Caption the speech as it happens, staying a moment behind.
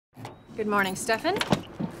Good morning, Stefan.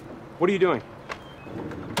 What are you doing?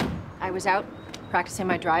 I was out practicing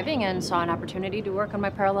my driving and saw an opportunity to work on my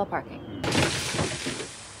parallel parking.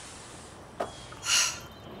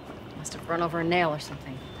 Must have run over a nail or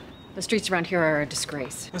something. The streets around here are a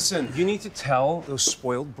disgrace. Listen, you need to tell those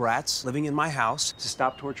spoiled brats living in my house to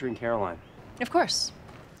stop torturing Caroline. Of course.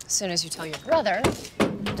 As soon as you tell your brother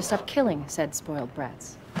to stop killing said spoiled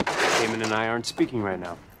brats. Damon and I aren't speaking right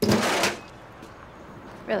now.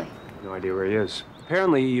 Really? No idea where he is.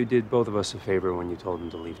 Apparently, you did both of us a favor when you told him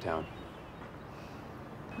to leave town.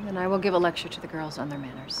 Then I will give a lecture to the girls on their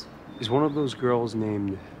manners. Is one of those girls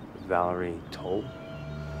named Valerie Toll?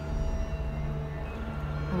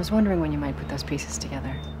 I was wondering when you might put those pieces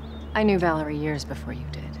together. I knew Valerie years before you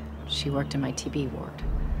did. She worked in my TB ward.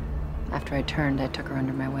 After I turned, I took her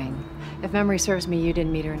under my wing. If memory serves me, you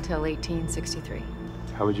didn't meet her until 1863.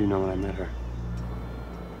 How would you know when I met her?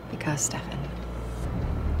 Because, Stefan,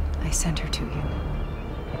 I sent her to you.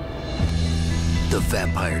 The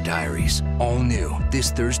Vampire Diaries, all new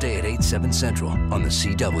this Thursday at 8/7 Central on the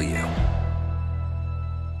CW.